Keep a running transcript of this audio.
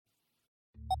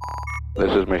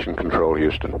This is Mission Control,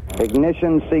 Houston.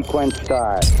 Ignition sequence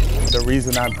start. The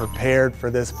reason I'm prepared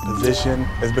for this position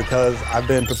is because I've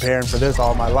been preparing for this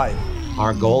all my life.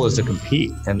 Our goal is to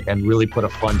compete and really put a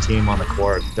fun team on the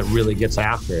court that really gets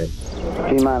after it.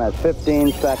 T-minus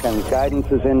 15 seconds. Guidance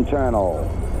is internal.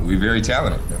 We're very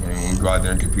talented. I mean, when we go out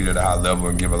there and compete at a high level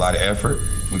and give a lot of effort,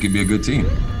 we can be a good team.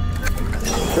 6,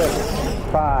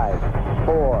 5,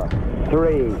 4,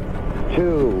 3,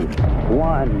 2,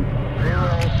 1.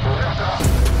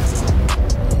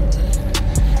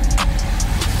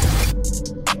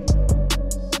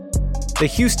 The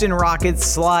Houston Rockets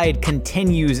slide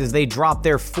continues as they drop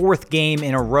their fourth game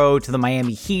in a row to the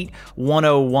Miami Heat,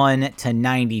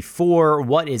 101-94.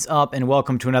 What is up, and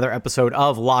welcome to another episode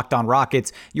of Locked On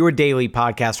Rockets, your daily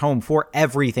podcast home for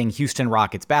everything Houston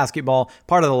Rockets basketball,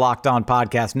 part of the Locked On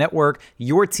Podcast Network,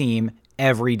 your team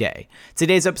every day.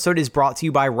 Today's episode is brought to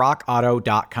you by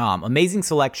RockAuto.com. Amazing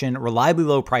selection, reliably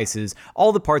low prices,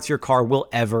 all the parts your car will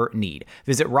ever need.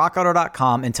 Visit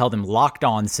RockAuto.com and tell them Locked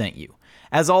On sent you.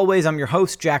 As always, I'm your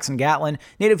host, Jackson Gatlin,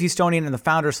 native Houstonian and the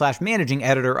founder/managing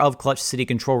editor of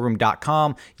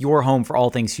ClutchCityControlRoom.com, your home for all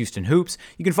things Houston Hoops.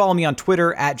 You can follow me on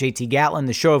Twitter at JT Gatlin,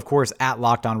 the show, of course, at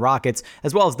Locked On Rockets,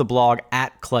 as well as the blog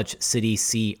at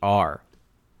ClutchCityCR.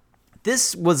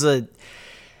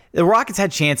 The Rockets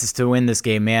had chances to win this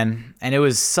game, man, and it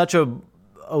was such a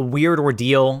weird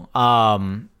ordeal.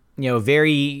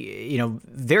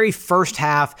 Very first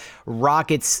half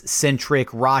Rockets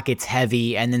centric, Rockets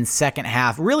heavy, and then second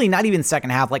half, really not even second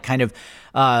half, like kind of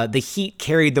the Heat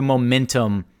carried the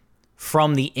momentum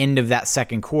from the end of that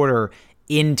second quarter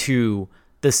into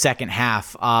the second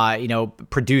half,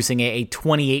 producing a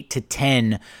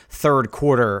 28-10 third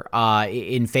quarter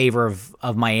in favor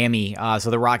of Miami.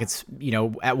 So the Rockets,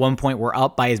 at one point were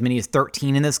up by as many as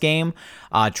 13 in this game,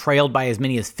 trailed by as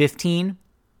many as 15.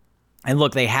 And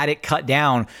look, they had it cut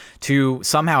down to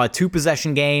somehow a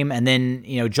 2-possession game, and then,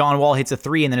 John Wall hits a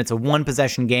 3, and then it's a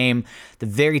 1-possession game. The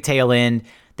very tail end,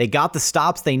 they got the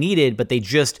stops they needed, but they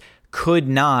just could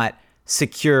not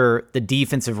secure the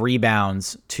defensive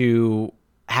rebounds to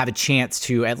have a chance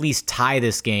to at least tie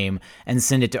this game and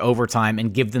send it to overtime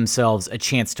and give themselves a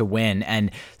chance to win. And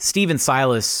Stephen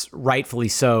Silas, rightfully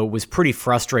so, was pretty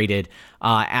frustrated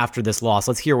after this loss.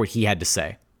 Let's hear what he had to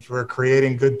say. If we're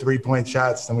creating good three-point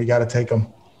shots, then we got to take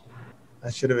them. I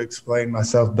should have explained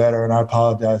myself better, and I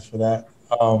apologize for that.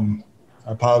 I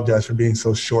apologize for being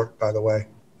so short, by the way,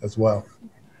 as well.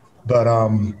 But,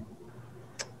 I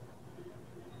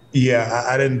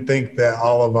didn't think that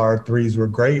all of our threes were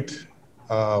great.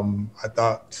 I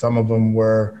thought some of them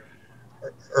were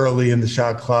early in the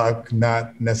shot clock,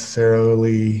 not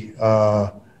necessarily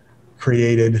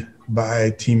created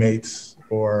by teammates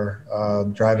or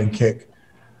drive and kick.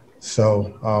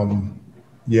 So,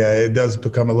 it does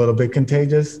become a little bit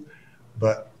contagious,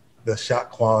 but the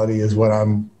shot quality is what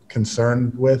I'm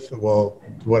concerned with. Well,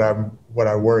 what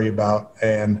I worry about,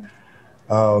 and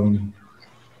some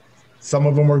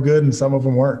of them were good and some of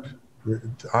them weren't,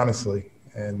 honestly.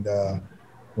 And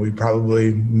we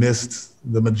probably missed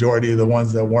the majority of the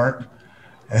ones that weren't,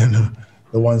 and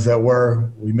the ones that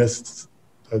were, we missed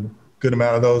a good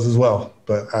amount of those as well.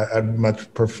 But I'd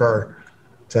much prefer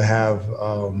to have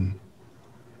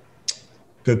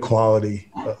good quality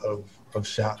of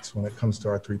shots when it comes to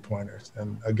our three-pointers.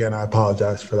 And again, I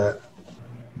apologize for that.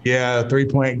 Yeah,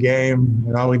 3-point game,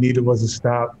 and all we needed was a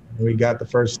stop. We got the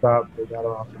first stop. They got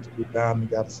an offensive rebound. We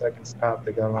got a second stop.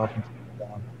 They got an offensive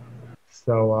rebound.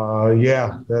 So,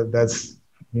 that's,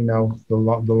 the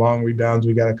long rebounds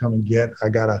we got to come and get. I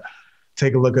got to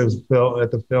take a look at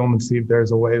the film and see if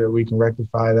there's a way that we can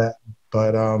rectify that.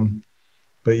 But I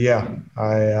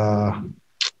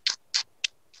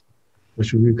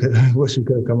wish we could have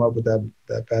come up with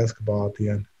that basketball at the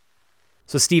end.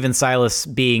 So Stephen Silas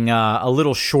being a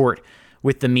little short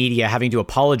with the media, having to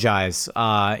apologize,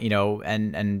 I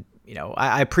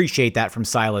appreciate that from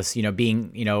Silas,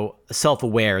 being,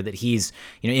 self-aware that he's,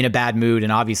 in a bad mood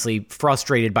and obviously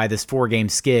frustrated by this 4-game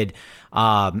skid,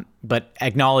 but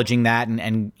acknowledging that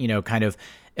and kind of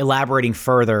elaborating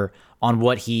further on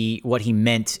what he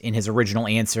meant in his original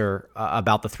answer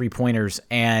about the 3-pointers.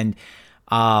 And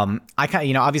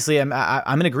obviously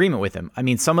I'm in agreement with him. I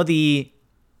mean, some of the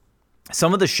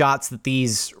shots that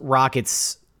these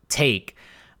Rockets take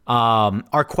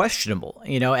are questionable,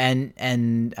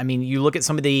 and I mean, you look at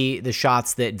some of the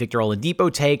shots that Victor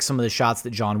Oladipo takes, some of the shots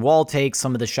that John Wall takes,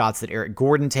 some of the shots that Eric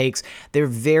Gordon takes, they're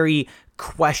very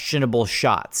questionable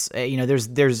shots.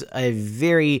 There's a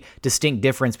very distinct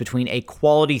difference between a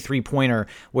quality 3-pointer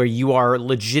where you are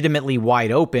legitimately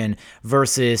wide open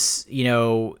versus,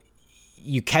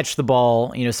 you catch the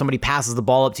ball, somebody passes the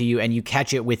ball up to you and you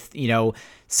catch it with,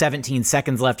 17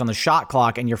 seconds left on the shot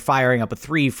clock and you're firing up a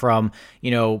three from,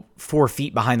 4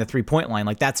 feet behind the 3-point line.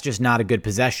 Like, that's just not a good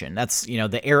possession. That's,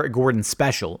 the Eric Gordon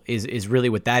special is really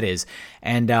what that is.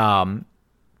 And, on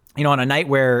a night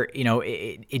where,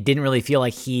 it didn't really feel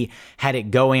like he had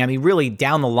it going. I mean, really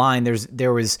down the line,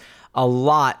 there was a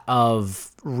lot of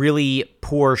really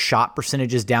poor shot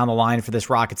percentages down the line for this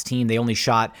Rockets team. They only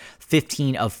shot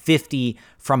 15 of 50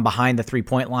 from behind the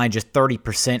 3-point line, just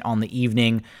 30% on the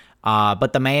evening.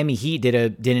 But the Miami Heat did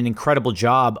an incredible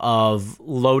job of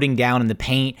loading down in the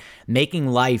paint, making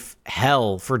life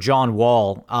hell for John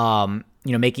Wall,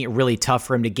 making it really tough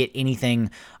for him to get anything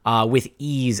with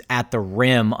ease at the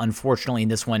rim. Unfortunately, in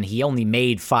this one, he only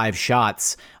made 5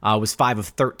 shots, was 5 of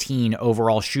 13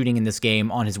 overall shooting in this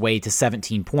game on his way to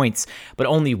 17 points, but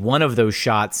only one of those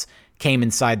shots came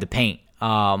inside the paint.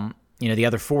 The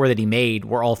other 4 that he made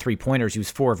were all 3-pointers. He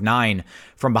was 4 of 9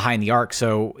 from behind the arc.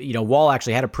 So, Wall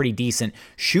actually had a pretty decent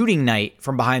shooting night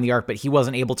from behind the arc, but he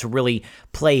wasn't able to really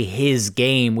play his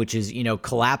game, which is,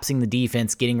 collapsing the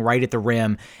defense, getting right at the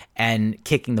rim, and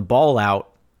kicking the ball out.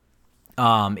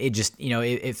 It just,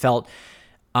 it felt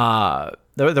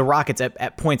the Rockets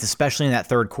at points, especially in that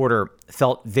third quarter,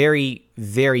 felt very,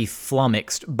 very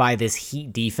flummoxed by this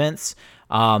Heat defense.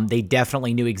 They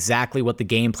definitely knew exactly what the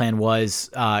game plan was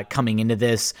coming into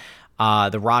this.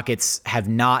 The Rockets have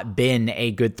not been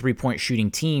a good 3-point shooting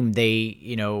team. They,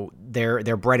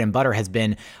 their bread and butter has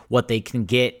been what they can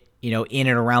get, in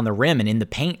and around the rim and in the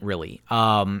paint, really.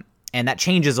 And that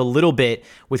changes a little bit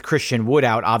with Christian Wood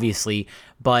out, obviously.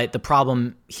 But the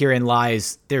problem herein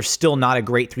lies they're still not a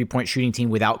great 3-point shooting team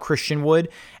without Christian Wood.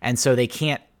 And so they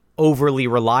can't overly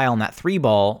rely on that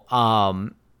 3-ball.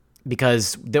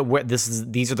 Because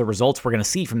these are the results we're going to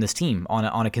see from this team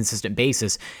on a consistent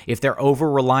basis. If they're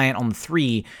over-reliant on the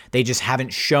 3, they just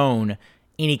haven't shown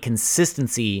any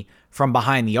consistency from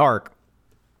behind the arc.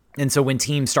 And so when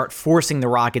teams start forcing the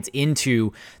Rockets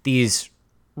into these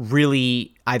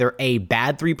really either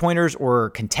bad 3-pointers or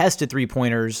contested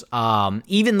 3-pointers,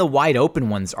 even the wide open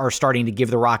ones are starting to give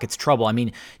the Rockets trouble. I mean,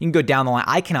 you can go down the line.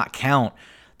 I cannot count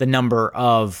the number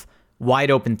of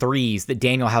wide open threes that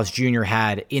Daniel House Jr.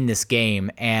 had in this game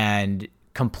and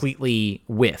completely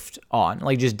whiffed on,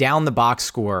 like just down the box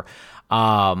score.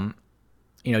 Daniel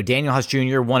House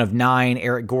Jr., 1 of 9,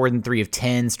 Eric Gordon, 3 of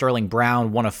 10, Sterling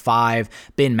Brown, 1 of 5,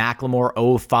 Ben McLemore,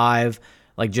 0 of 5.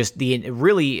 Like just it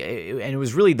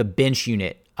was really the bench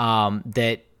unit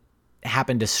that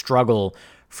happened to struggle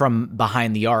from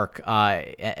behind the arc.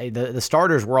 The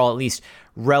starters were all at least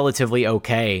relatively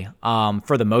okay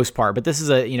for the most part, but this is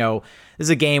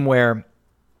a game where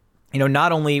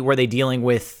not only were they dealing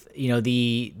with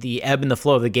the ebb and the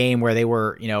flow of the game where they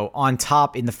were on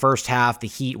top in the first half. The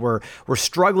Heat were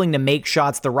struggling to make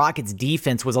shots. The Rockets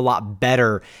defense was a lot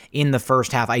better in the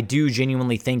first half. I do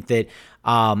genuinely think that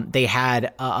they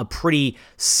had a pretty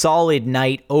solid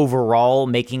night overall,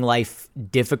 making life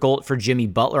difficult for Jimmy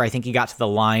Butler. I think he got to the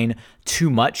line too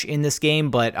much in this game,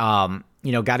 but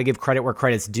got to give credit where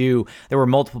credit's due. There were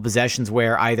multiple possessions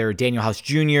where either Daniel House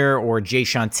Jr. or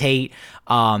Jae'Sean Tate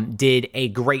did a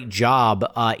great job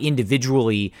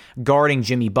individually guarding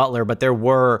Jimmy Butler, but there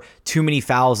were too many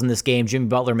fouls in this game. Jimmy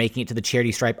Butler making it to the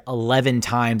charity stripe 11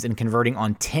 times and converting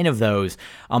on 10 of those,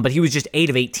 but he was just 8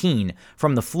 of 18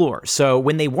 from the floor. So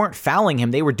when they weren't fouling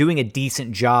him, they were doing a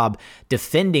decent job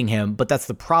defending him, but that's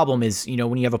the problem is,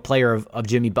 when you have a player of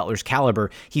Jimmy Butler's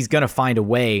caliber, he's going to find a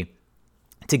way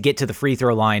to get to the free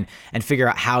throw line and figure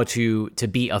out how to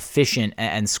be efficient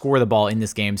and score the ball in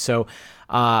this game. So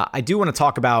I do want to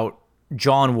talk about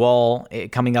John Wall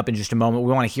coming up in just a moment.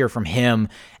 We want to hear from him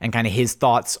and kind of his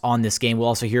thoughts on this game. We'll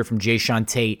also hear from Jae'Sean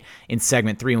Tate in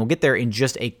segment 3, and we'll get there in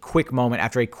just a quick moment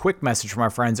after a quick message from our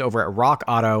friends over at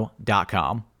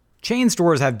rockauto.com. Chain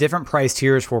stores have different price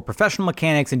tiers for professional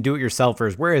mechanics and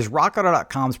do-it-yourselfers, whereas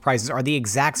RockAuto.com's prices are the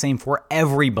exact same for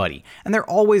everybody, and they're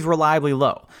always reliably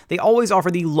low. They always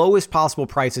offer the lowest possible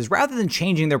prices rather than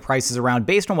changing their prices around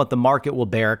based on what the market will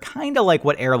bear, kind of like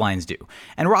what airlines do.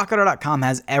 And RockAuto.com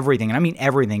has everything, and I mean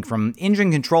everything, from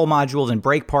engine control modules and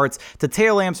brake parts to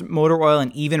tail lamps, motor oil,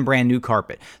 and even brand new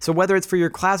carpet. So whether it's for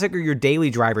your classic or your daily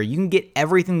driver, you can get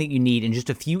everything that you need in just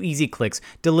a few easy clicks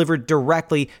delivered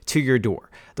directly to your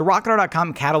door. The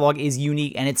RockAuto.com catalog is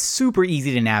unique and it's super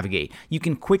easy to navigate. You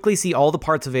can quickly see all the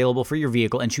parts available for your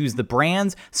vehicle and choose the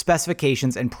brands,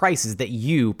 specifications, and prices that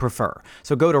you prefer.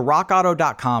 So go to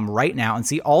RockAuto.com right now and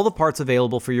see all the parts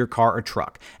available for your car or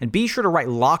truck. And be sure to write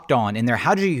Locked On in their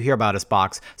How Did You Hear About Us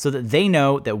box so that they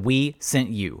know that we sent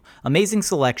you. Amazing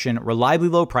selection, reliably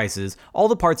low prices, all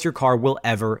the parts your car will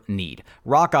ever need.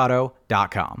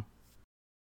 RockAuto.com.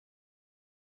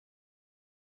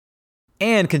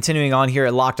 And continuing on here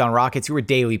at Locked On Rockets, your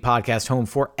daily podcast home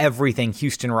for everything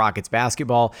Houston Rockets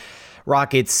basketball.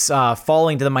 Rockets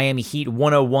falling to the Miami Heat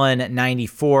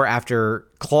 101-94 after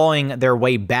clawing their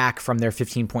way back from their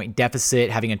 15-point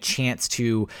deficit, having a chance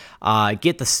to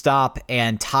get the stop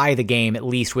and tie the game, at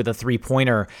least with a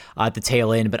three-pointer at the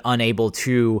tail end, but unable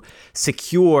to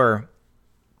secure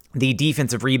the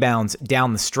defensive rebounds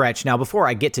down the stretch. Now, before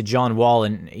I get to John Wall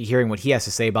and hearing what he has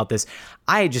to say about this,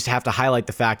 I just have to highlight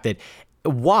the fact that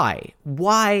why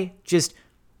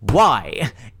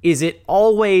is it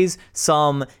always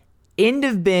some end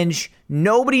of bench,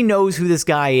 nobody knows who this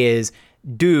guy is,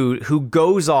 dude who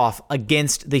goes off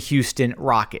against the Houston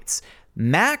Rockets?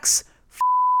 Max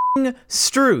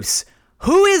Strus.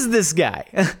 Who is this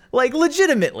guy? Like,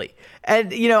 legitimately.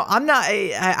 And,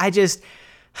 I just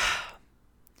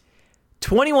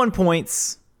 21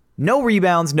 points, no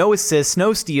rebounds, no assists,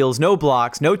 no steals, no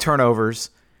blocks, no turnovers,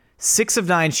 6 of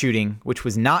 9 shooting, which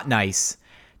was not nice.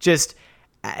 Just,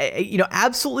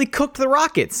 absolutely cooked the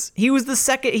Rockets. He was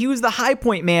the high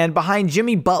point man behind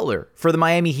Jimmy Butler for the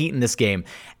Miami Heat in this game.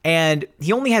 And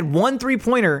he only had 1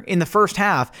 3-pointer in the first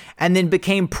half and then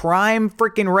became prime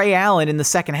freaking Ray Allen in the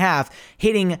second half,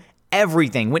 hitting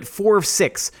everything. Went 4 of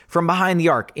 6 from behind the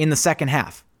arc in the second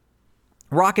half.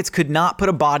 Rockets could not put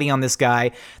a body on this guy.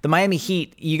 The Miami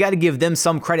Heat, you got to give them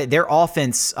some credit. Their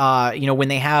offense, when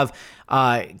they have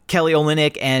Kelly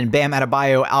Olynyk and Bam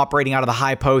Adebayo operating out of the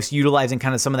high post, utilizing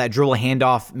kind of some of that dribble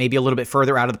handoff, maybe a little bit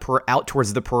further out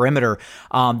towards the perimeter.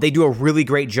 They do a really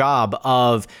great job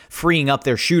of freeing up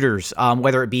their shooters,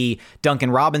 whether it be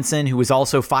Duncan Robinson, who was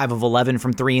also 5 of 11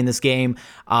 from 3 in this game,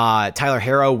 Tyler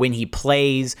Herro when he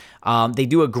plays. They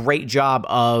do a great job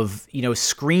of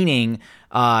screening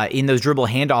in those dribble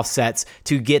handoff sets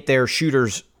to get their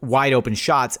shooters wide open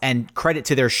shots. And credit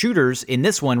to their shooters in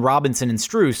this one, Robinson and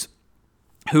Strus,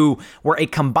 who were a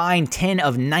combined 10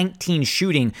 of 19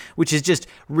 shooting, which is just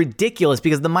ridiculous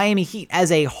because the Miami Heat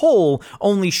as a whole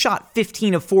only shot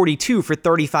 15 of 42 for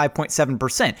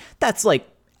 35.7%. That's like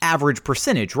average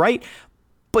percentage, right?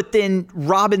 But then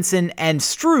Robinson and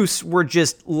Strus were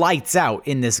just lights out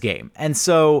in this game. And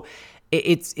so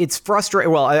it's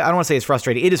frustrating. Well, I don't want to say it's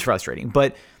frustrating. It is frustrating,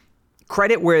 but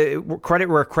credit where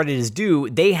credit is due.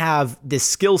 They have this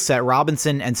skill set,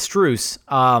 Robinson and Strus,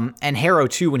 and Herro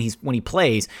too when he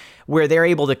plays, where they're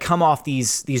able to come off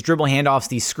these dribble handoffs,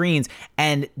 these screens,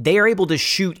 and they are able to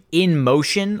shoot in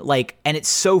motion, and it's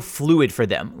so fluid for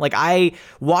them.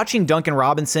 Watching Duncan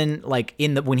Robinson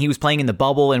when he was playing in the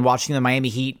bubble and watching the Miami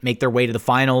Heat make their way to the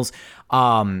finals.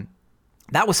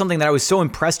 That was something that I was so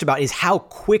impressed about, is how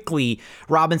quickly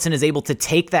Robinson is able to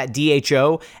take that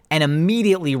DHO and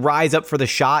immediately rise up for the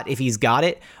shot if he's got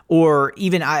it. Or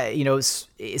even,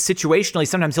 situationally,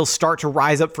 sometimes he'll start to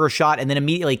rise up for a shot and then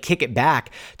immediately kick it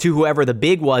back to whoever the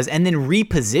big was and then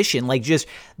reposition. Just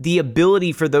the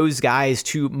ability for those guys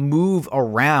to move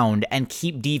around and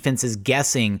keep defenses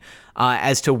guessing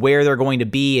as to where they're going to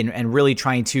be and really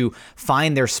trying to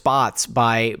find their spots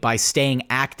by staying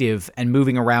active and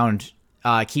moving around,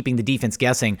 keeping the defense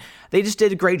guessing. They just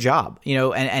did a great job,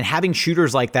 and having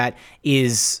shooters like that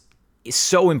is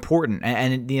so important.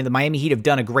 And the Miami Heat have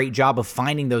done a great job of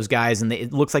finding those guys. And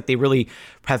it looks like they really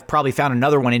have probably found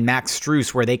another one in Max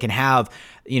Strus, where they can have,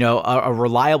 a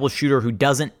reliable shooter who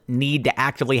doesn't need to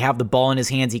actively have the ball in his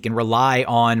hands. He can rely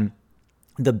on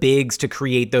the bigs to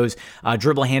create those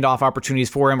dribble handoff opportunities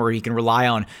for him, or he can rely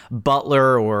on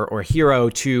Butler or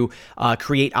Herro to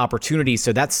create opportunities.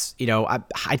 So that's,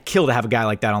 I'd kill to have a guy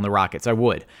like that on the Rockets. I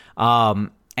would.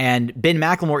 And Ben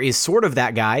McLemore is sort of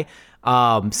that guy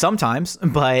sometimes,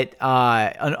 but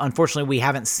unfortunately we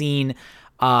haven't seen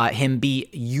him be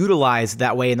utilized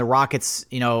that way. And the Rockets,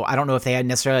 I don't know if they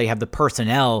necessarily have the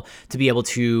personnel to be able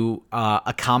to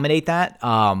accommodate that.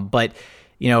 But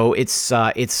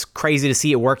it's crazy to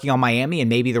see it working on Miami, and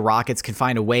maybe the Rockets can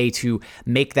find a way to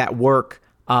make that work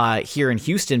here in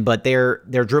Houston. But their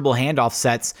dribble handoff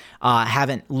sets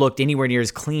haven't looked anywhere near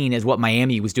as clean as what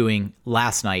Miami was doing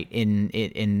last night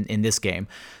in this game.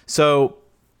 So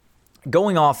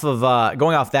going off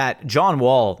that, John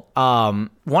Wall,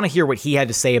 want to hear what he had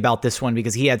to say about this one,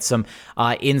 because he had some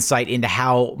insight into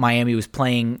how Miami was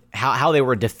playing, how they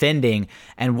were defending,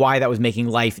 and why that was making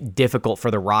life difficult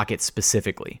for the Rockets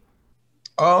specifically.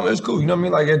 It's cool.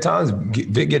 At times,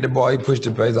 Vic get the ball, he pushed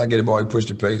the pace. I get the ball, he pushed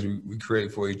the pace. We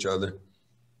create for each other.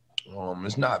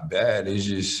 It's not bad. It's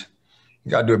just you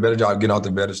got to do a better job getting off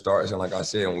the better starts. And like I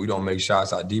said, when we don't make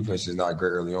shots, our defense is not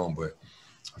great early on, but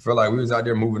I feel like we was out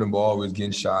there moving the ball. We was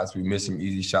getting shots. We missed some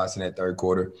easy shots in that third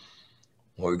quarter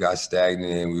when we got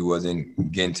stagnant and we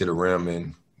wasn't getting to the rim,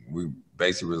 and we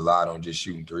basically relied on just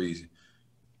shooting threes.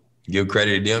 give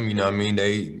credit to them. You know what I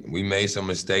mean? We made some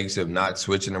mistakes of not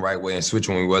switching the right way and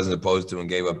switching when we wasn't supposed to and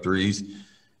gave up threes.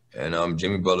 And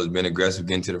Jimmy Butler's been aggressive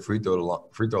getting to the free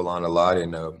throw line a lot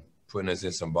and putting us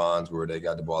in some bonds where they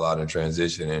got the ball out in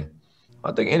transition. And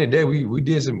I think in the day we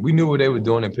knew what they were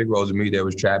doing in pick rolls with me. They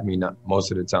was trapping me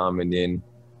most of the time. And then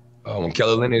when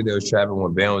Kelly Leonard, they was trapping.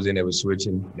 When Ben was in, they was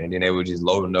switching. And then they were just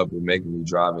loading up and making me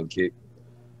drive and kick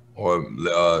or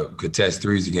contest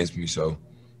threes against me. So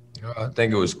I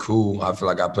think it was cool. I feel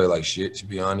like I played like shit, to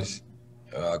be honest.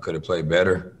 I could have played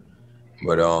better.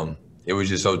 But it was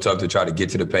just so tough to try to get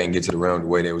to the paint, get to the rim the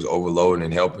way they was overloading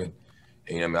and helping.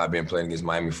 And, you know, I mean, I've been playing against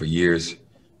Miami for years,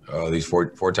 at least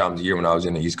four times a year when I was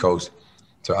in the East Coast.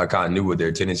 So I kind of knew what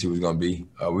their tendency was going to be.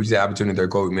 We just had opportunity in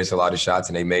third quarter. We missed a lot of shots,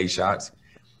 and they made shots.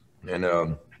 And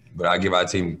but I give our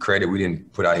team credit. We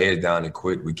didn't put our heads down and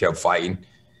quit. We kept fighting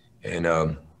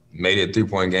and made it a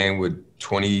three-point game with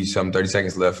 30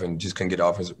 seconds left and just couldn't get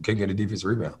a defensive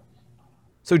rebound.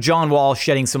 So John Wall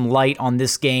shedding some light on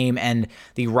this game and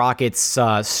the Rockets'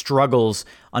 struggles,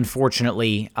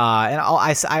 unfortunately. And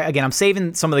I'm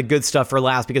saving some of the good stuff for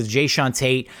last because Jae'Sean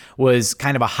Tate was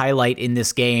kind of a highlight in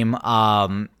this game.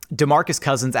 DeMarcus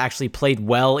Cousins actually played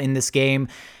well in this game,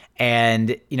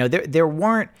 and you know there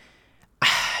weren't.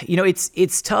 You know,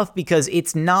 it's tough because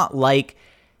it's not like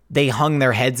they hung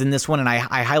their heads in this one, and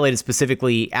I highlighted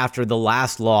specifically after the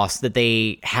last loss that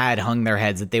they had hung their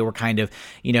heads, that they were kind of,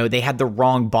 you know, they had the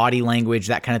wrong body language,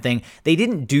 that kind of thing. They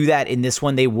didn't do that in this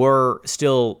one. They were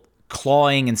still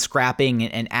clawing and scrapping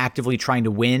and actively trying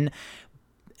to win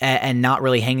and not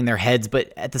really hanging their heads.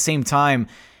 But at the same time,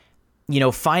 you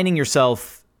know, finding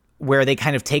yourself where they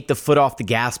kind of take the foot off the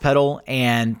gas pedal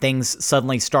and things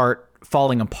suddenly start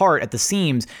falling apart at the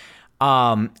seams.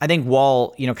 I think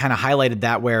Wall, you know, kind of highlighted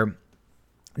that where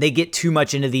they get too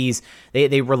much into these,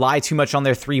 they rely too much on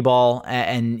their three ball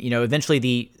and you know,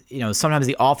 eventually sometimes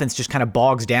the offense just kind of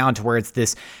bogs down to where it's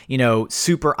this, you know,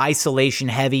 super isolation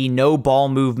heavy, no ball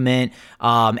movement.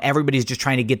 Everybody's just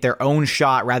trying to get their own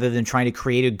shot rather than trying to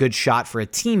create a good shot for a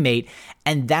teammate.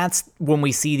 And that's when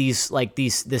we see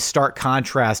this stark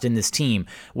contrast in this team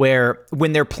where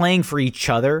when they're playing for each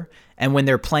other and when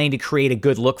they're playing to create a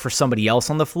good look for somebody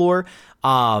else on the floor,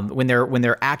 when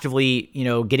they're actively, you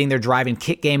know, getting their drive and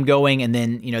kick game going, and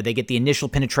then, you know, they get the initial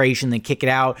penetration, then kick it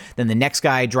out, then the next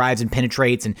guy drives and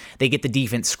penetrates, and they get the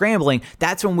defense scrambling.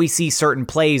 That's when we see certain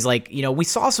plays like, you know, we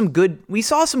saw some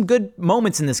good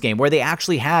moments in this game where they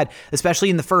actually had, especially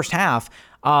in the first half,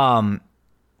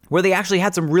 where they actually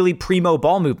had some really primo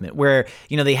ball movement where,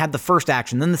 you know, they had the first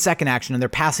action, then the second action, and they're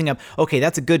passing up, okay,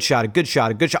 that's a good shot, a good shot,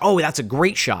 a good shot. Oh, that's a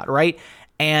great shot, right?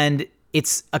 And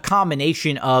it's a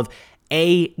combination of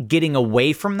getting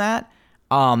away from that,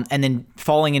 and then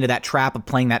falling into that trap of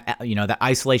playing that, you know, that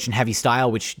isolation heavy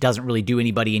style, which doesn't really do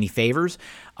anybody any favors.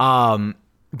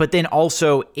 But then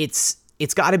also it's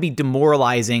got to be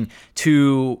demoralizing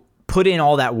to put in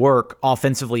all that work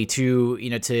offensively to, you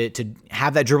know, to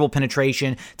have that dribble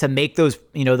penetration, to make those,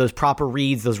 you know, those proper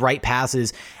reads, those right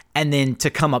passes, and then to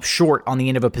come up short on the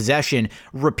end of a possession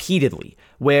repeatedly,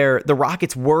 where the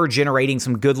Rockets were generating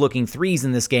some good-looking threes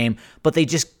in this game, but they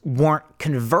just weren't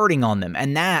converting on them.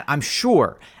 And that, I'm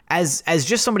sure, as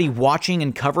just somebody watching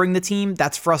and covering the team,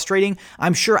 that's frustrating.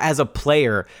 I'm sure as a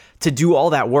player, to do all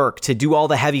that work, to do all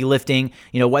the heavy lifting,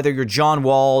 you know, whether you're John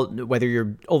Wall, whether you're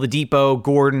Oladipo,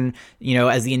 Gordon, you know,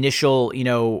 as the initial, you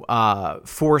know,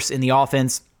 force in the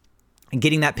offense, and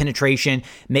getting that penetration,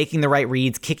 making the right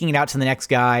reads, kicking it out to the next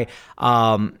guy,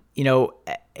 you know,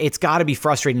 it's got to be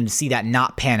frustrating to see that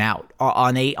not pan out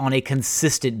on a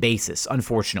consistent basis,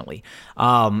 unfortunately.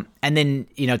 And then,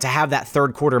 you know, to have that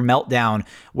third quarter meltdown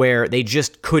where they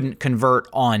just couldn't convert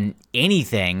on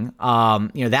anything,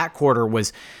 you know, that quarter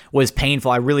was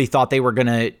painful. I really thought they were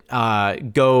going to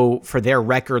go for their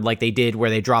record like they did, where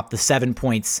they dropped the 7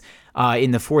 points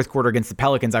in the fourth quarter against the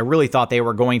Pelicans. I really thought they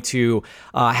were going to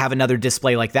have another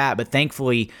display like that, but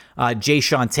thankfully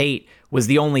Jae'Sean Tate was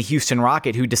the only Houston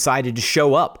Rocket who decided to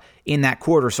show up in that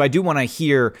quarter. So I do want to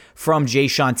hear from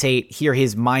Jae'Sean Tate, hear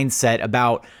his mindset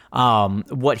about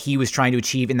what he was trying to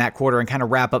achieve in that quarter, and kind of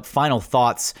wrap up final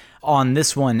thoughts on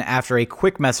this one after a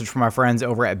quick message from our friends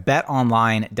over at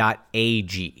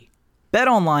betonline.ag.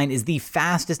 BetOnline is the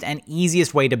fastest and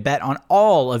easiest way to bet on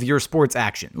all of your sports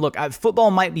action. Look,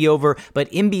 football might be over, but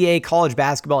NBA, college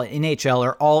basketball, and NHL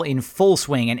are all in full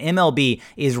swing, and MLB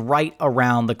is right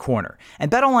around the corner. And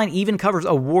BetOnline even covers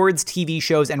awards, TV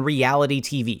shows, and reality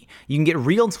TV. You can get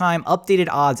real-time, updated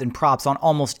odds and props on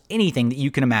almost anything that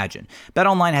you can imagine.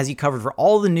 BetOnline has you covered for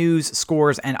all the news,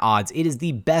 scores, and odds. It is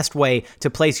the best way to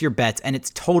place your bets, and it's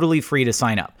totally free to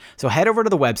sign up. So head over to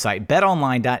the website,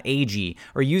 betonline.ag,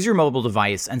 or use your mobile mobile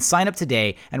device and sign up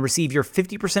today and receive your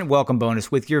 50% welcome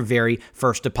bonus with your very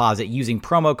first deposit using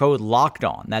promo code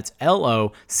LOCKEDON. That's LOCKEDON.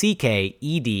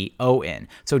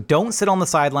 So don't sit on the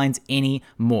sidelines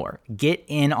anymore. Get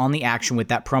in on the action with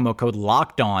that promo code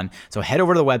LOCKEDON. So head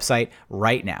over to the website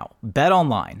right now.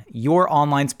 BetOnline, your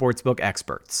online sportsbook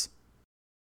experts.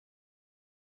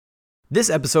 This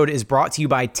episode is brought to you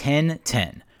by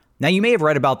 1010. Now, you may have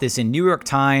read about this in New York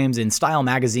Times, in Style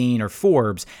Magazine, or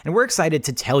Forbes, and we're excited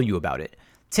to tell you about it.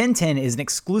 1010 is an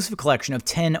exclusive collection of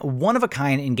 10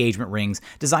 one-of-a-kind engagement rings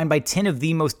designed by 10 of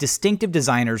the most distinctive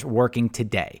designers working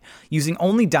today. Using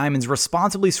only diamonds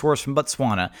responsibly sourced from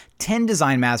Botswana, 10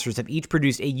 design masters have each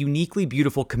produced a uniquely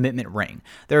beautiful commitment ring.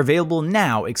 They're available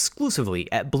now exclusively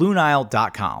at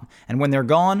BlueNile.com, and when they're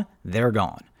gone, they're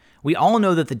gone. We all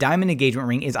know that the diamond engagement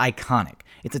ring is iconic.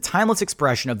 It's a timeless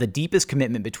expression of the deepest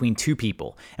commitment between two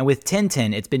people, and with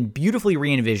 1010, it's been beautifully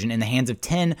re-envisioned in the hands of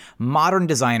 10 modern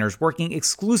designers working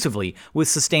exclusively with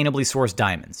sustainably sourced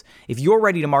diamonds. If you're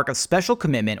ready to mark a special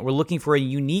commitment or looking for a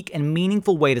unique and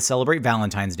meaningful way to celebrate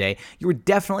Valentine's Day, you're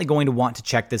definitely going to want to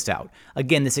check this out.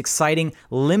 Again, this exciting,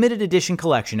 limited edition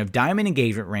collection of diamond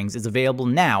engagement rings is available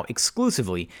now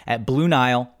exclusively at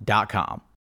BlueNile.com.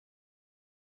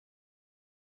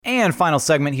 And final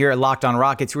segment here at Locked On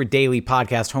Rockets, your daily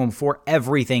podcast home for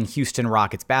everything Houston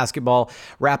Rockets basketball.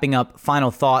 Wrapping up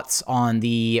final thoughts on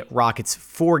the Rockets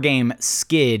 4-game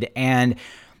skid. And,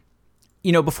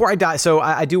 you know, before I die, so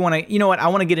I do want to, I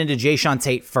want to get into Jae'Sean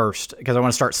Tate first, because I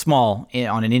want to start small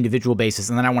on an individual basis.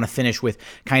 And then I want to finish with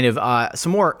kind of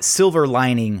some more silver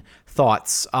lining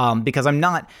thoughts, because I'm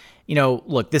not...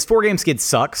 look, this 4-game skid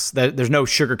sucks. There's no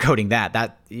sugarcoating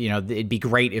that. It'd be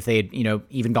great if they had,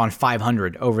 even gone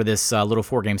 500 over this little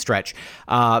 4-game stretch.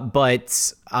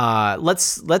 But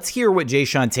let's hear what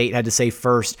Jae'Sean Tate had to say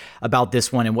first about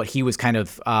this one and what he was kind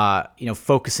of,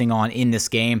 focusing on in this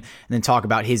game, and then talk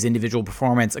about his individual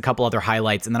performance, a couple other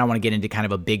highlights, and then I want to get into kind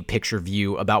of a big picture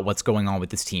view about what's going on with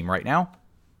this team right now.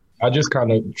 I just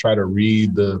kind of try to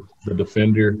read the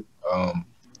defender,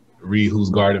 read who's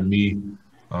guarding me.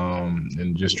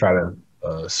 And just try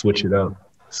to switch it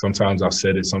up. Sometimes I'll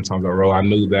set it, sometimes I'll roll. I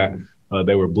knew that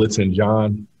they were blitzing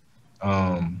John,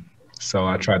 so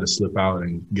I tried to slip out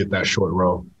and get that short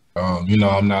roll.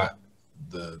 I'm not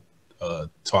the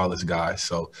tallest guy,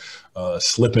 so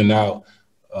slipping out,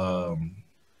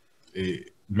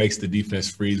 it makes the defense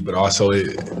freeze, but also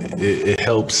it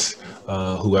helps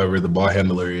whoever the ball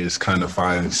handler is kind of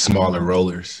find smaller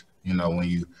rollers. When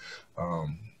you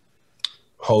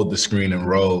hold the screen and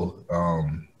roll,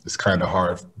 it's kind of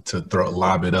hard to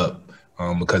lob it up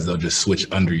because they'll just switch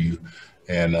under you.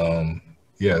 And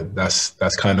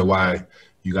that's kind of why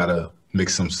you got to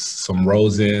mix some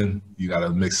rolls in, you got to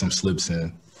mix some slips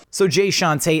in. So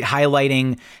Jae'Sean Tate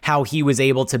highlighting how he was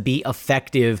able to be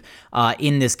effective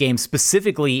in this game,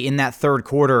 specifically in that third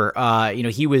quarter.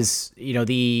 He was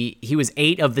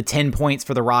 8 of the 10 points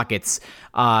for the Rockets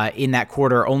in that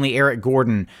quarter. Only Eric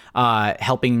Gordon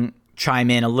helping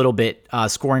chime in a little bit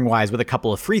scoring wise with a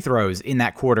couple of free throws in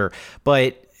that quarter.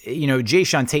 But,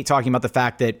 Jae'Sean Tate talking about the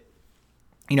fact that,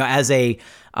 as a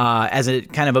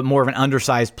kind of a more of an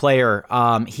undersized player,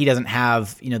 he doesn't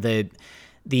have,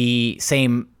 the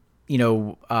same,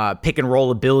 pick and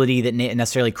roll ability that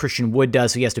necessarily Christian Wood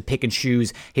does. So he has to pick and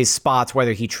choose his spots,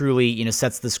 whether he truly,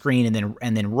 sets the screen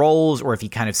and then rolls, or if he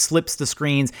kind of slips the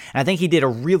screens. And I think he did a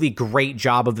really great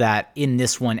job of that in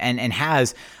this one, and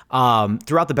has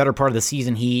throughout the better part of the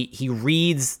season. He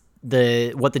reads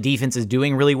what the defense is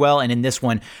doing really well. And in this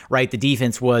one, right, the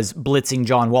defense was blitzing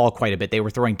John Wall quite a bit. They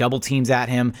were throwing double teams at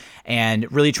him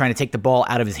and really trying to take the ball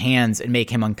out of his hands and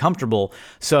make him uncomfortable.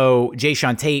 So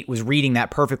Jae'Sean Tate was reading that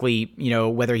perfectly,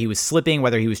 whether he was slipping,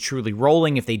 whether he was truly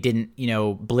rolling, if they didn't,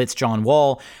 blitz John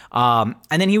Wall. And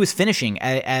then he was finishing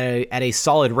at a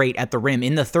solid rate at the rim.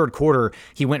 In the third quarter,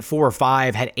 he went 4 or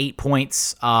 5, had 8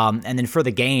 points. And then for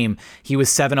the game, he was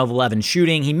 7 of 11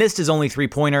 shooting. He missed his only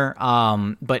 3-pointer,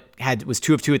 but was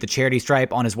 2 of 2 at the charity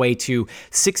stripe on his way to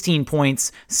 16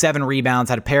 points, 7 rebounds,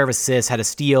 had a pair of assists, had a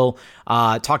steal.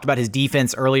 Talked about his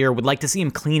defense earlier. Would like to see him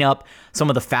clean up some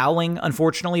of the fouling,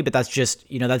 unfortunately, but that's just,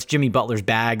 that's Jimmy Butler's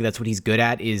bag. That's what he's good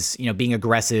at, is, being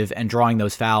aggressive and drawing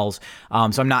those fouls.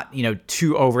 So I'm not,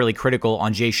 too overly critical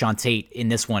on Jae'Sean Tate in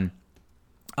this one.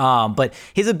 But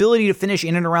his ability to finish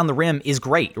in and around the rim is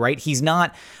great, right? He's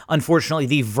not, unfortunately,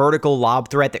 the vertical lob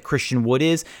threat that Christian Wood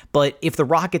is, but if the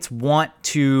Rockets want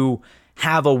to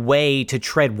have a way to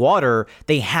tread water,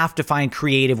 they have to find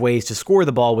creative ways to score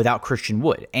the ball without Christian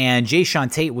Wood. And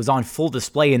Jae'Sean Tate was on full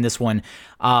display in this one.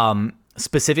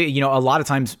 specific, a lot of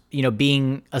times,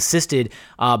 being assisted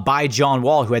by John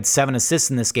Wall, who had 7 assists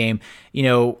in this game,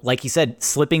 like he said,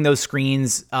 slipping those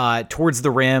screens towards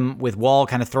the rim with Wall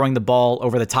kind of throwing the ball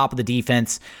over the top of the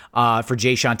defense for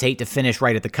Jae'Sean Tate to finish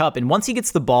right at the cup. And once Tate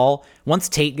gets the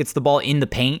ball in the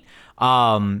paint,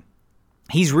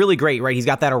 he's really great, right? He's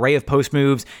got that array of post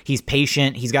moves. He's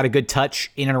patient. He's got a good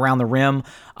touch in and around the rim.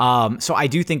 So I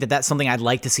do think that that's something I'd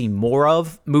like to see more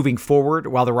of moving forward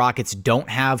while the Rockets don't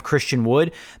have Christian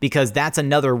Wood, because that's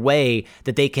another way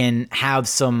that they can have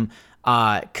some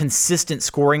consistent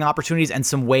scoring opportunities and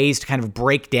some ways to kind of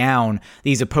break down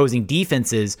these opposing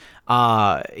defenses,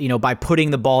 by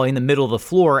putting the ball in the middle of the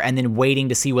floor and then waiting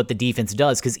to see what the defense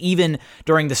does. Because even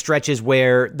during the stretches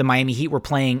where the Miami Heat were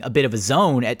playing a bit of a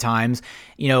zone at times,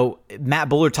 Matt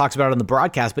Bullard talks about it on the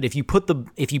broadcast, but if you put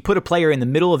a player in the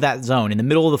middle of that zone, in the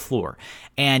middle of the floor,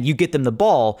 and you get them the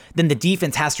ball, then the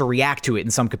defense has to react to it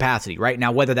in some capacity, right?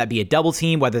 Now, whether that be a double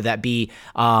team, whether that be,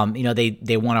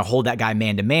 they want to hold that guy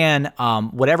man to man,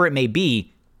 whatever it may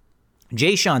be,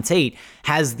 Jae'Sean Tate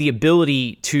has the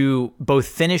ability to both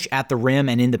finish at the rim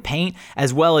and in the paint,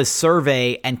 as well as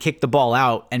survey and kick the ball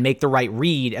out and make the right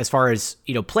read as far as,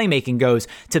 playmaking goes,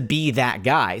 to be that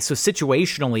guy. So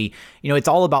situationally, it's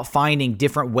all about finding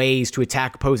different ways to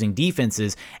attack opposing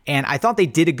defenses. And I thought they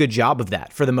did a good job of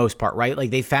that for the most part, right? Like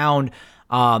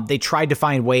they tried to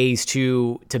find ways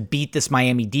to beat this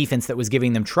Miami defense that was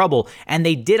giving them trouble, and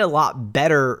they did a lot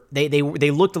better. They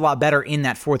looked a lot better in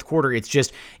that fourth quarter. It's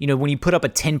just, when you put up a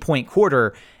 10-point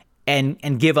quarter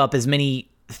and give up as many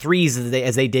threes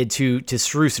as they did to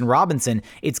Strus and Robinson,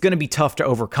 it's going to be tough to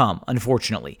overcome,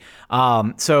 unfortunately.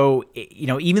 So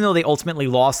even though they ultimately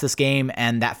lost this game,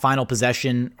 and that final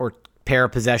possession or pair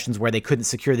of possessions where they couldn't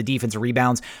secure the defensive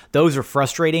rebounds, those are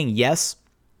frustrating, yes.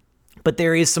 But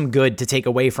there is some good to take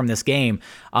away from this game.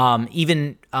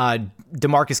 Even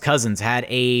DeMarcus Cousins had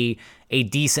a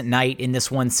decent night in this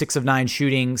one, 6 of 9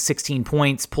 shooting, 16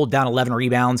 points, pulled down 11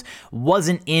 rebounds.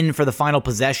 Wasn't in for the final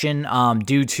possession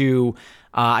due to,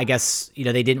 I guess,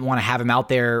 they didn't want to have him out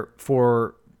there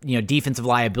for defensive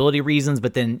liability reasons,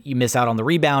 but then you miss out on the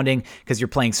rebounding because you're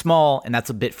playing small, and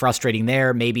that's a bit frustrating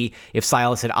there. Maybe if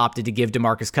Silas had opted to give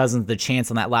DeMarcus Cousins the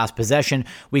chance on that last possession,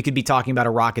 we could be talking about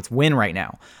a Rockets win right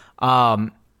now.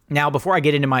 Now, before I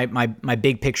get into my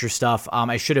big picture stuff,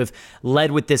 I should have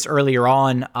led with this earlier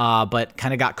on, but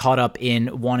kind of got caught up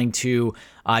in wanting to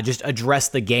just address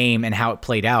the game and how it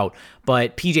played out.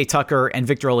 But PJ Tucker and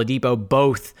Victor Oladipo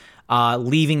both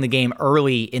leaving the game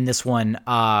early in this one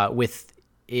with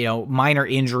minor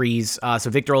injuries. So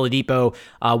Victor Oladipo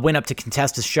went up to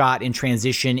contest a shot in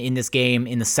transition in this game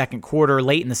in the second quarter,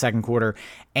 late in the second quarter,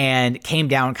 and came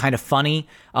down kind of funny.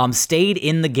 Stayed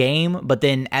in the game, but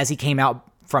then as he came out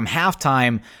from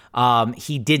halftime,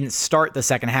 he didn't start the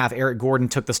second half. Eric Gordon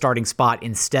took the starting spot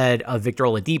instead of Victor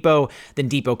Oladipo. Then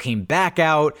Depot came back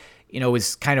out,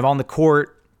 was kind of on the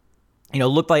court.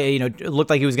 Looked like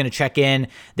he was going to check in,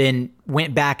 then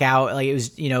went back out. Like it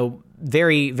was,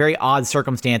 very, very odd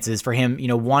circumstances for him,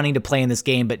 wanting to play in this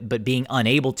game, but being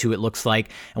unable to, it looks like.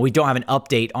 And we don't have an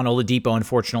update on Oladipo,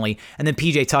 unfortunately. And then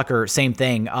PJ Tucker, same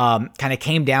thing, kind of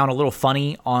came down a little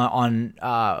funny on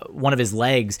one of his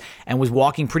legs and was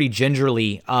walking pretty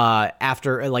gingerly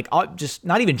after, just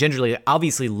not even gingerly,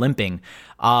 obviously limping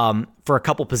for a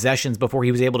couple possessions before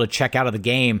he was able to check out of the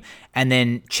game, and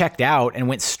then checked out and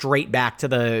went straight back to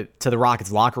the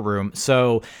Rockets locker room.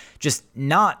 So just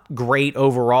not great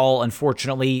overall,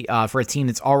 unfortunately, for a team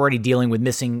that's already dealing with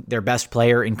missing their best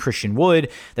player in Christian Wood,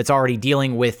 that's already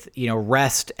dealing with,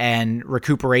 rest and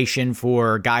recuperation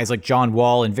for guys like John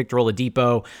Wall and Victor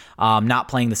Oladipo, not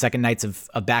playing the second nights of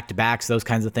back-to-backs, those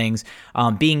kinds of things.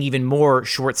 Being even more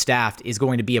short-staffed is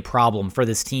going to be a problem for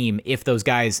this team if those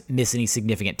guys miss any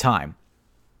significant time.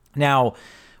 Now,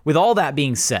 with all that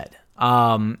being said,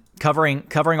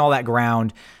 covering all that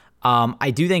ground,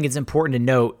 I do think it's important to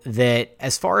note that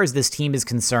as far as this team is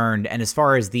concerned, and as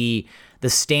far as the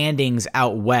standings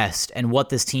out west and what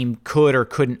this team could or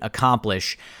couldn't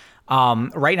accomplish,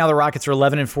 right now the Rockets are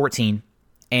 11-14,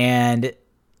 and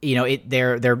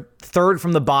they're third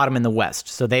from the bottom in the West.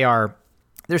 So they're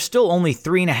still only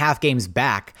 3.5 games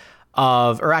back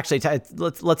of, or actually,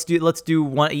 let's do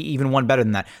one better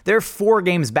than that. They're 4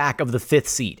 games back of the 5th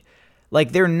seed.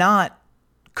 Like, they're not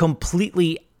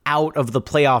completely out of the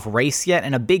playoff race yet,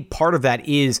 and a big part of that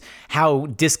is how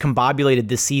discombobulated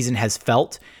this season has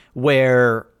felt,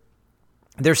 where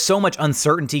there's so much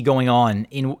uncertainty going on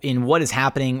in what is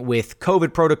happening with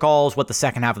COVID protocols, what the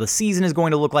second half of the season is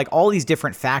going to look like, all these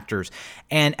different factors.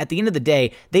 And at the end of the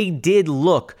day, they did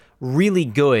look really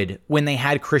good when they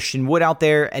had Christian Wood out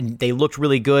there, and they looked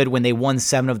really good when they won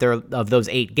 7 of those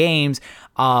 8 games.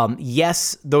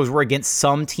 Yes, those were against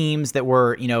some teams that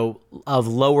were, of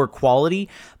lower quality,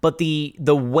 but the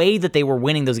way that they were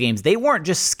winning those games, they weren't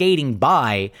just skating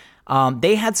by.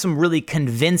 They had some really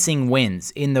convincing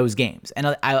wins in those games.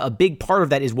 And a big part of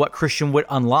that is what Christian Wood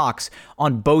unlocks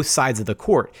on both sides of the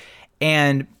court.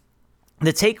 And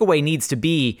the takeaway needs to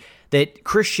be that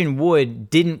Christian Wood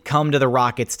didn't come to the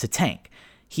Rockets to tank.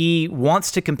 He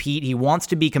wants to compete. He wants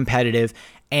to be competitive.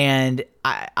 And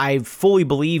I fully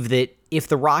believe that if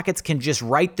the Rockets can just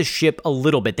right the ship a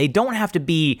little bit, they don't have to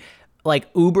be like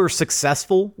uber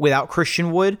successful without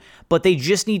Christian Wood, but they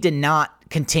just need to not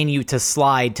continue to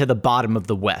slide to the bottom of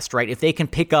the West, right? If they can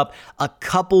pick up a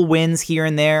couple wins here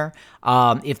and there,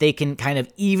 if they can kind of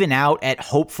even out at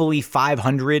hopefully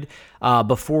 500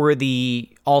 before the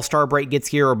All-Star break gets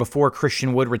here or before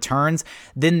Christian Wood returns,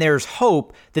 then there's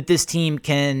hope that this team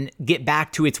can get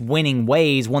back to its winning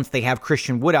ways once they have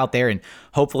Christian Wood out there, and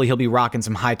hopefully he'll be rocking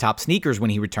some high-top sneakers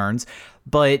when he returns.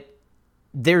 But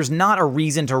there's not a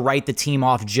reason to write the team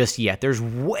off just yet. There's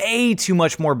way too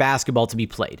much more basketball to be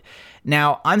played.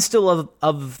 Now, I'm still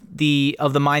of the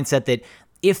mindset that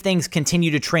if things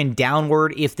continue to trend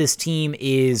downward, if this team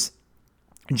is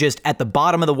just at the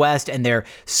bottom of the West and they're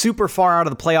super far out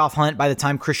of the playoff hunt by the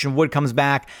time Christian Wood comes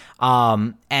back,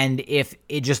 and if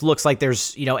it just looks like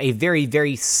there's a very,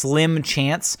 very slim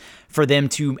chance for them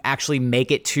to actually make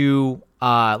it to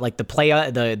like the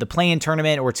play-in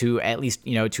tournament, or to at least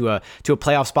to a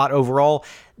playoff spot overall,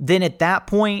 then at that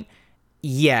point,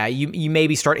 yeah, you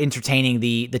maybe start entertaining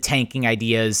the tanking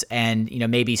ideas, and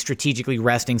maybe strategically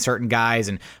resting certain guys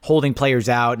and holding players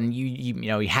out, and you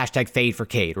hashtag fade for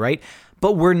Cade, right?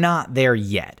 But we're not there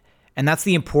yet. And that's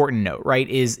the important note, right?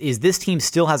 Is this team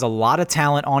still has a lot of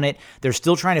talent on it. They're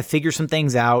still trying to figure some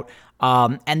things out.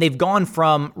 And they've gone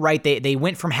from, right, they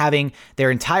went from having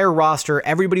their entire roster,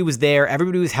 everybody was there,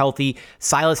 everybody was healthy,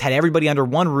 Silas had everybody under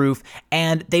one roof,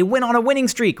 and they went on a winning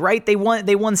streak, right? They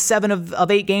won 7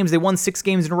 of 8 games, they won 6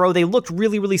 games in a row, they looked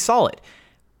really, really solid.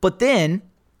 But then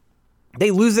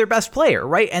they lose their best player,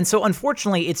 right? And so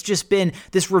unfortunately, it's just been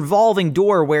this revolving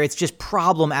door where it's just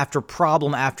problem after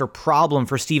problem after problem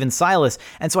for Stephen Silas.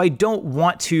 And so I don't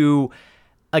want to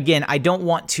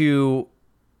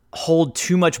hold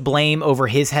too much blame over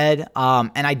his head.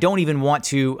 And I don't even want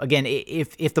to, again,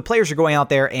 if the players are going out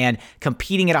there and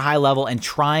competing at a high level and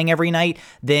trying every night,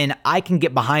 then I can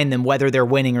get behind them whether they're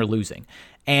winning or losing.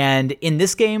 And in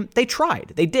this game, they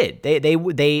tried. They did.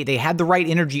 They had the right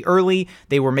energy early.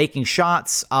 They were making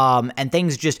shots, and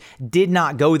things just did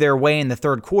not go their way in the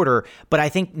third quarter. But I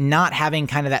think not having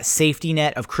kind of that safety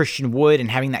net of Christian Wood and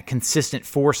having that consistent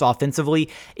force offensively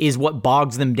is what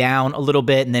bogs them down a little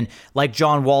bit. And then, like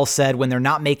John Wall said, when they're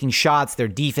not making shots, their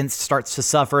defense starts to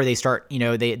suffer. They start,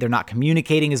 they're not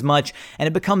communicating as much, and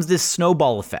it becomes this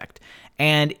snowball effect.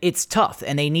 And it's tough,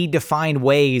 and they need to find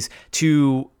ways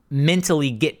to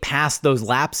mentally get past those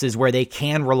lapses where they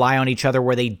can rely on each other,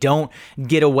 where they don't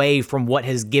get away from what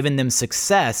has given them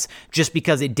success just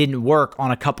because it didn't work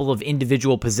on a couple of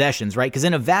individual possessions, right? Because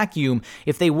in a vacuum,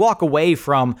 if they walk away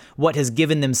from what has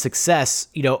given them success,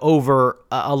 over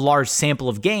a large sample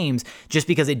of games, just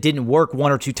because it didn't work 1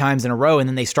 or 2 times in a row, and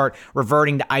then they start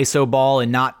reverting to iso ball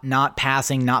and not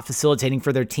passing, not facilitating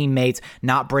for their teammates,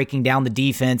 not breaking down the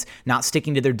defense, not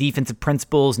sticking to their defensive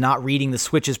principles, not reading the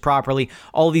switches properly,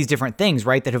 all these different things,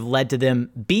 right, that have led to them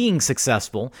being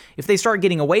successful. If they start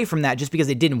getting away from that just because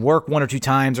it didn't work 1 or 2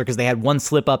 times, or because they had one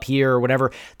slip up here or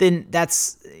whatever, then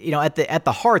that's, at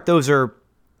the heart, those are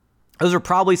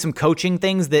probably some coaching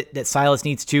things that Silas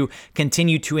needs to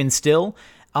continue to instill.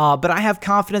 But I have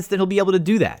confidence that he'll be able to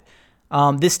do that.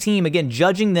 This team, again,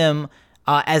 judging them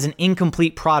as an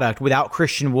incomplete product without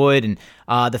Christian Wood,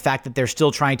 and the fact that they're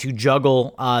still trying to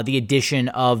juggle the addition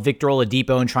of Victor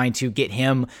Oladipo and trying to get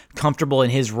him comfortable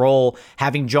in his role,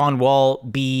 having John Wall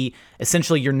be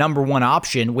essentially your number one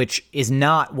option, which is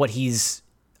not what he's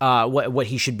what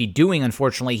he should be doing.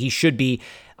 Unfortunately, he should be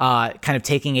kind of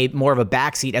taking a more of a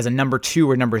backseat as a number 2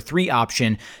 or number 3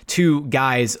 option to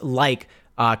guys like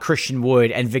Christian Wood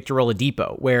and Victor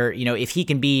Oladipo, where, if he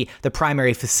can be the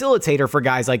primary facilitator for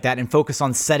guys like that and focus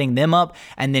on setting them up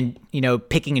and then,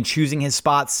 picking and choosing his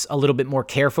spots a little bit more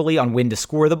carefully on when to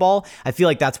score the ball, I feel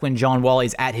like that's when John Wall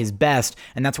is at his best.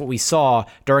 And that's what we saw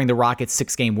during the Rockets'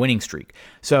 6-game winning streak.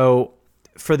 So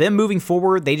for them moving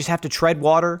forward, they just have to tread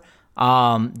water.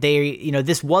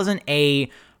 This wasn't a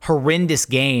horrendous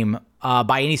game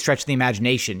by any stretch of the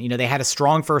imagination. They had a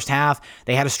strong first half.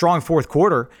 They had a strong fourth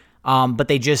quarter. but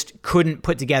they just couldn't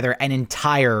put together an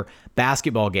entire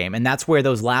basketball game. And that's where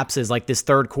those lapses, like this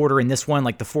third quarter in this one,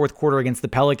 like the fourth quarter against the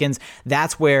Pelicans,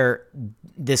 that's where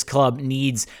this club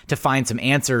needs to find some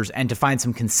answers and to find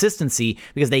some consistency,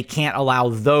 because they can't allow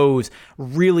those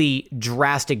really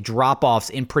drastic drop-offs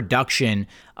in production,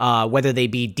 whether they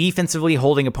be defensively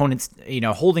holding opponents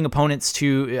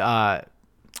to, what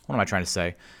am I trying to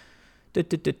say?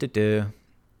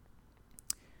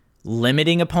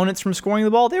 Limiting opponents from scoring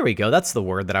the ball. There we go. That's the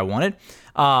word that I wanted.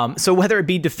 So whether it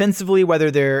be defensively,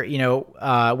 whether they're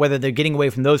getting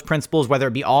away from those principles, whether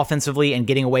it be offensively and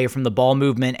getting away from the ball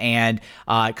movement and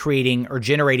creating or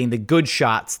generating the good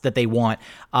shots that they want,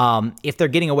 if they're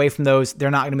getting away from those, they're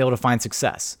not going to be able to find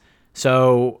success.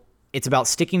 So it's about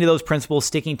sticking to those principles,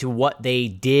 sticking to what they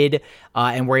did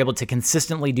and were able to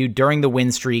consistently do during the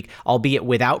win streak, albeit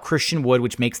without Christian Wood,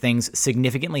 which makes things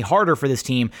significantly harder for this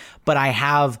team. But I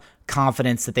have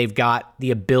confidence that they've got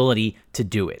the ability to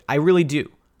do it. I really do.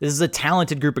 This is a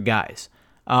talented group of guys.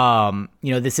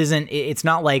 It's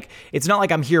not like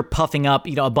I'm here puffing up,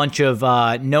 a bunch of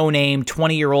no-name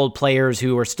 20-year-old players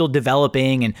who are still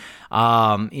developing and,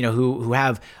 who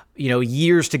have,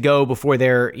 years to go before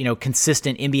they're,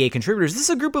 consistent NBA contributors. This is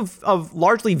a group of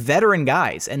largely veteran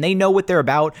guys, and they know what they're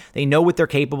about. They know what they're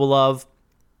capable of.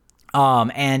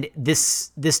 And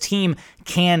this team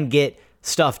can get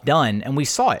stuff done, and we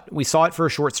saw it. We saw it for a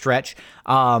short stretch.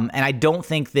 And I don't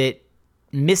think that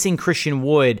missing Christian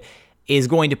Wood is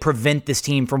going to prevent this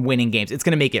team from winning games. It's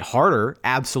going to make it harder,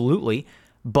 absolutely,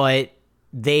 but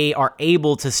they are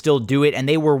able to still do it, and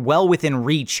they were well within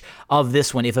reach of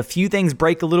this one. If a few things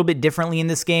break a little bit differently in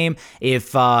this game,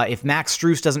 if Max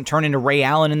Strus doesn't turn into Ray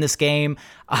Allen in this game,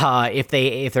 if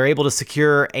they're able to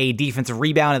secure a defensive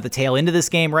rebound at the tail end of this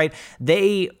game, right,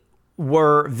 they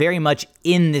were very much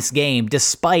in this game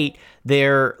despite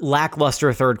their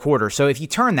lackluster third quarter. So if you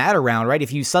turn that around, right,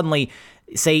 if you suddenly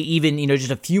say even,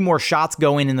 just a few more shots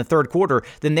go in the third quarter,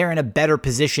 then they're in a better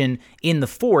position in the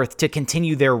fourth to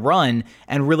continue their run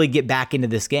and really get back into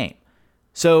this game.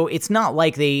 So it's not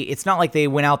like they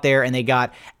went out there and they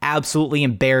got absolutely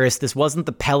embarrassed. This wasn't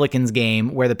the Pelicans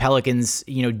game where the Pelicans,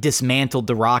 dismantled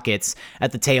the Rockets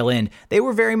at the tail end. They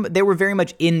were very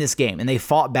much in this game, and they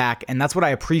fought back. And that's what I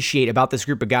appreciate about this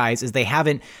group of guys, is they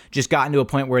haven't just gotten to a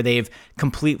point where they've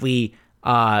completely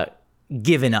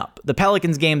given up. The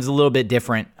Pelicans game is a little bit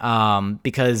different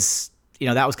because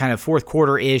that was kind of fourth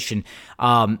quarter-ish, and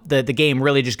the game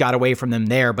really just got away from them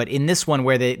there. But in this one,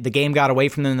 where the game got away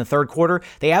from them in the third quarter,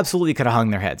 they absolutely could have hung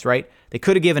their heads, right? They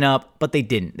could have given up, but they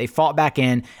didn't. They fought back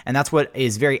in, and that's what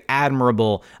is very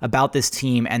admirable about this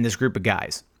team and this group of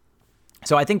guys.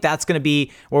 So I think that's going to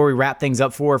be where we wrap things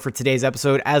up for today's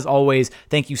episode. As always,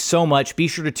 thank you so much. Be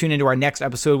sure to tune into our next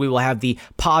episode. We will have the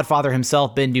Podfather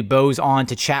himself, Ben Dubose, on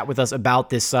to chat with us about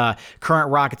this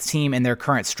current Rockets team and their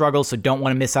current struggles, so don't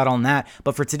want to miss out on that.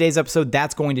 But for today's episode,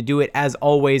 that's going to do it. As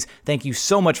always, thank you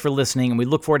so much for listening, and we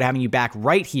look forward to having you back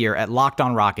right here at Locked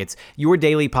On Rockets, your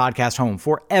daily podcast home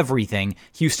for everything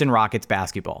Houston Rockets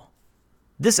basketball.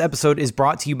 This episode is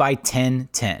brought to you by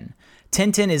 1010.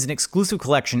 1010 is an exclusive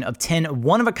collection of 10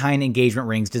 one-of-a-kind engagement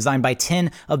rings designed by 10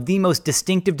 of the most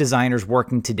distinctive designers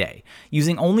working today.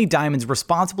 Using only diamonds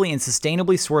responsibly and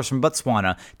sustainably sourced from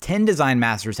Botswana, 10 design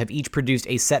masters have each produced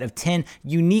a set of 10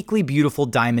 uniquely beautiful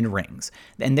diamond rings,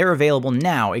 and they're available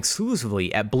now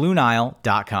exclusively at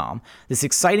BlueNile.com. This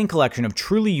exciting collection of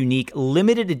truly unique,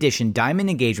 limited edition diamond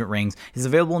engagement rings is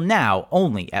available now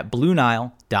only at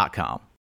BlueNile.com.